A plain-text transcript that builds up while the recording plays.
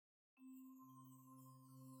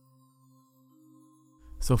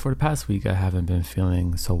So for the past week, I haven't been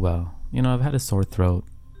feeling so well. I've had a sore throat,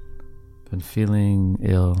 been feeling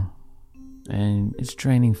ill, and it's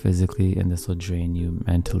draining physically, and this will drain you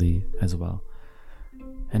mentally as well.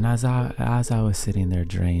 And as I was sitting there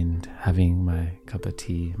drained, having my cup of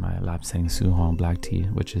tea, my Lapsang Souhong black tea,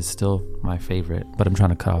 which is still my favorite, but I'm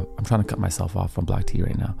trying to cut myself off from black tea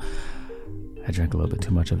right now. I drank a little bit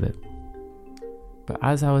too much of it. But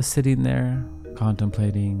as I was sitting there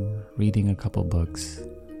contemplating, reading a couple books,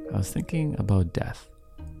 I was thinking about death.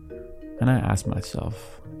 And I asked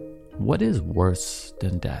myself, what is worse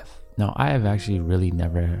than death? Now, I have actually really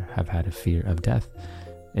never have had a fear of death.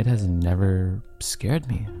 It has never scared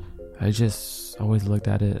me. I just always looked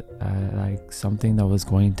at it like something that was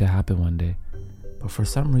going to happen one day. But for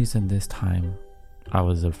some reason this time, I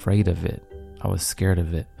was afraid of it. I was scared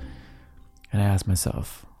of it. And I asked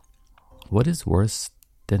myself, what is worse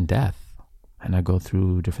than death? And I go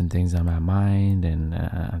through different things in my mind, and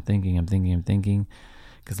I'm thinking.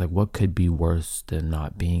 Because what could be worse than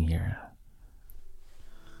not being here?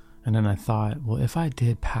 And then I thought, well, if I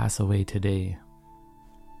did pass away today,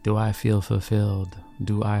 do I feel fulfilled?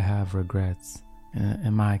 Do I have regrets?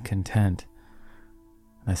 Am I content?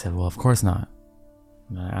 And I said, well, of course not.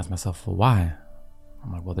 And I asked myself, well, why?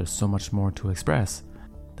 I'm like, well, there's so much more to express.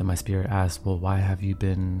 Then my spirit asked, well, why have you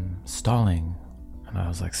been stalling? And I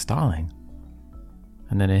was like, stalling?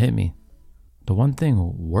 And then it hit me. The one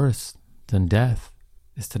thing worse than death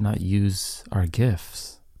is to not use our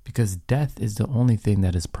gifts. Because death is the only thing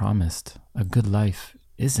that is promised. A good life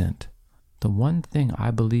isn't. The one thing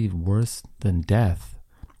I believe worse than death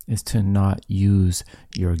is to not use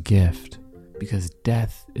your gift, because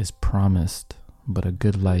death is promised, but a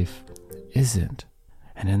good life isn't.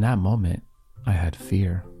 And in that moment, I had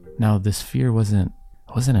fear. Now, this fear wasn't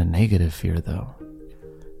a negative fear though.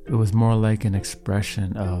 It was more like an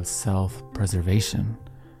expression of self-preservation.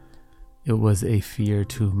 It was a fear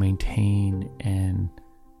to maintain and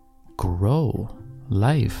grow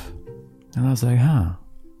life. And I was like,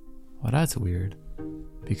 well, that's weird,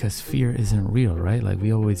 because fear isn't real, right? Like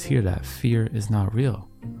we always hear that fear is not real,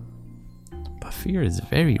 but fear is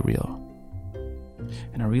very real.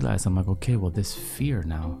 And I realized, I'm like, okay, well, this fear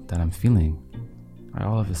now that I'm feeling, I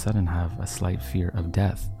all of a sudden have a slight fear of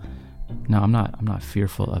death. Now, I'm not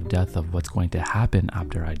fearful of death, of what's going to happen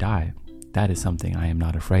after I die. That is something I am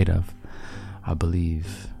not afraid of, I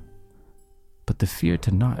believe. But the fear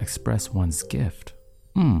to not express one's gift,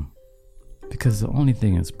 because the only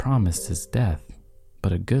thing is promised is death,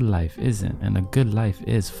 but a good life isn't. And a good life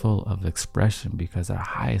is full of expression, because our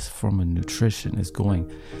highest form of nutrition is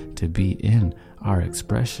going to be in our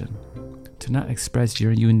expression. To not express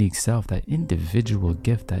your unique self, that individual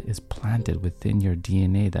gift that is planted within your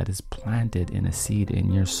DNA, that is planted in a seed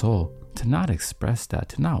in your soul. To not express that,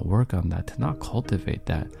 to not work on that, to not cultivate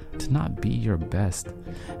that, to not be your best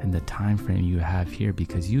in the time frame you have here,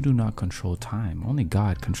 because you do not control time. Only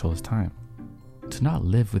God controls time. To not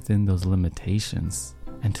live within those limitations,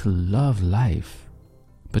 and to love life,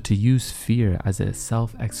 but to use fear as a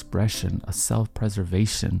self-expression, a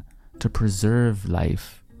self-preservation, to preserve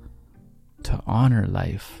life, to honor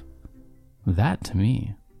life. That to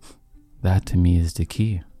me is the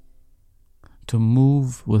key. To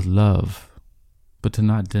move with love, but to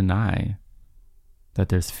not deny that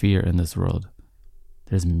there's fear in this world.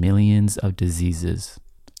 There's millions of diseases.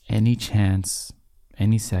 Any chance,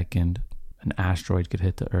 any second, an asteroid could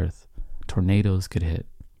hit the earth. Tornadoes could hit.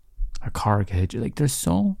 A car could hit you. Like, there's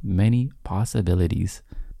so many possibilities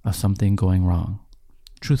of something going wrong,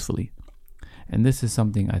 truthfully. And this is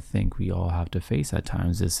something I think we all have to face at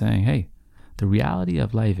times, is saying, hey, the reality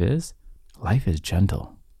of life is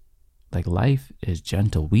gentle. Like, life is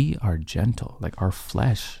gentle. We are gentle. Like, our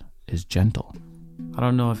flesh is gentle. I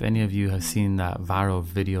don't know if any of you have seen that viral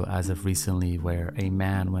video as of recently, where a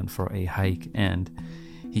man went for a hike and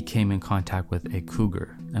he came in contact with a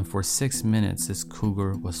cougar. And for 6 minutes, this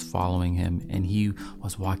cougar was following him, and he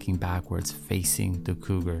was walking backwards facing the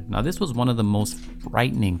cougar. Now, this was one of the most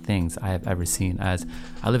frightening things I have ever seen, as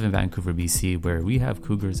I live in Vancouver, BC, where we have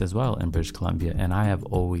cougars as well in British Columbia. And I have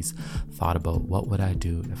always thought about, what would I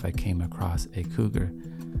do if I came across a cougar?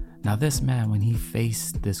 Now, this man, when he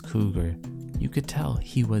faced this cougar, you could tell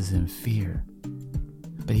he was in fear.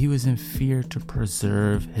 But he was in fear to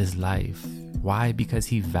preserve his life. Why? Because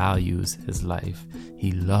he values his life.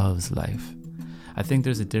 He loves life. I think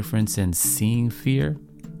there's a difference in seeing fear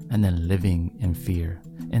and then living in fear.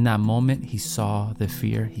 In that moment, he saw the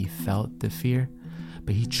fear, he felt the fear,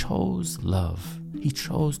 but he chose love. He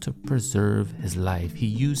chose to preserve his life. He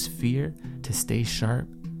used fear to stay sharp,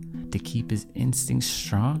 to keep his instincts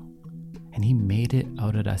strong, and he made it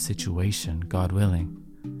out of that situation, God willing.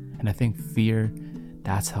 And I think fear,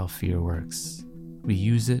 that's how fear works. We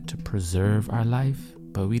use it to preserve our life,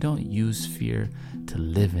 but we don't use fear to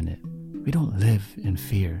live in it. We don't live in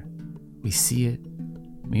fear. We see it,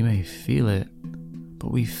 we may feel it,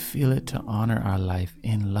 but we feel it to honor our life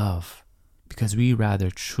in love, because we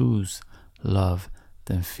rather choose love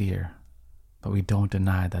than fear. But we don't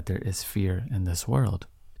deny that there is fear in this world.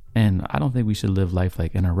 And I don't think we should live life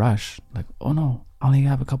like in a rush. Like, oh no, I only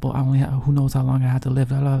have who knows how long I have to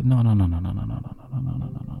live. No.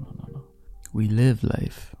 We live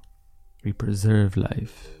life. We preserve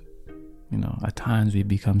life. At times we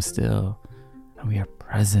become still and we are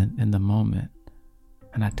present in the moment.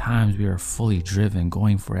 And at times we are fully driven,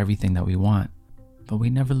 going for everything that we want. But we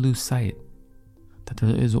never lose sight that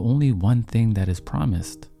there is only one thing that is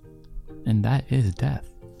promised, and that is death.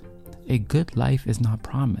 A good life is not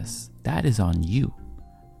promised. That is on you.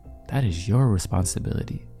 That is your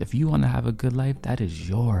responsibility. If you want to have a good life, that is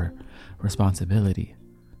your responsibility.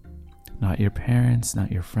 Not your parents,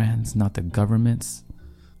 not your friends, not the governments.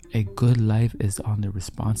 A good life is on the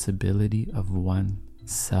responsibility of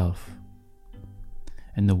oneself.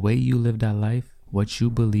 And the way you live that life, what you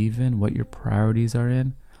believe in, what your priorities are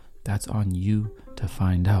in, that's on you to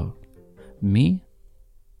find out. Me,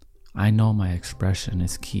 I know my expression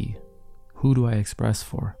is key. Who do I express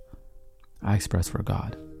for? I express for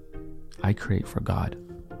God. I create for God.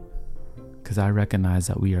 Because I recognize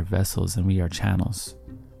that we are vessels and we are channels.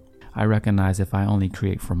 I recognize if I only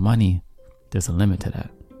create for money, there's a limit to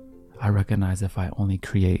that. I recognize if I only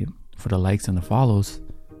create for the likes and the follows,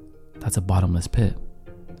 that's a bottomless pit.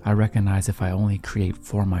 I recognize if I only create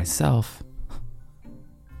for myself,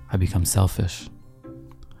 I become selfish.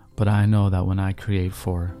 But I know that when I create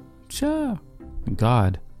for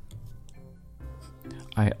God,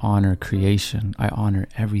 I honor creation. I honor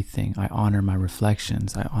everything. I honor my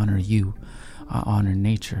reflections. I honor you. I honor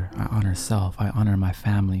nature. I honor self. I honor my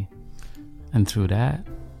family. And through that,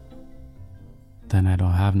 then I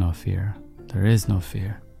don't have no fear. There is no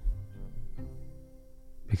fear.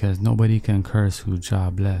 Because nobody can curse who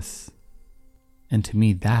Jah bless. And to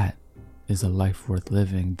me, that is a life worth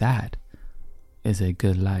living. That is a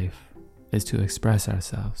good life, is to express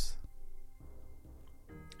ourselves.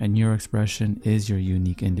 And your expression is your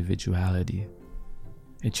unique individuality.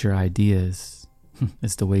 It's your ideas.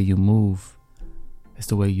 It's the way you move. It's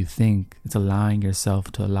the way you think. It's allowing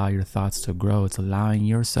yourself to allow your thoughts to grow. It's allowing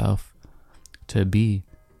yourself to be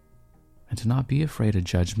and to not be afraid of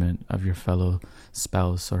judgment of your fellow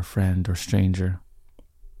spouse or friend or stranger.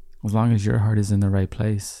 As long as your heart is in the right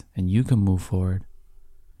place and you can move forward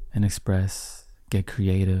and express, get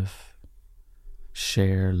creative,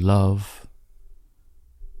 share, love.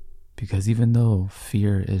 Because even though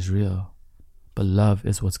fear is real, but love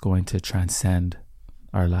is what's going to transcend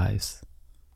our lives.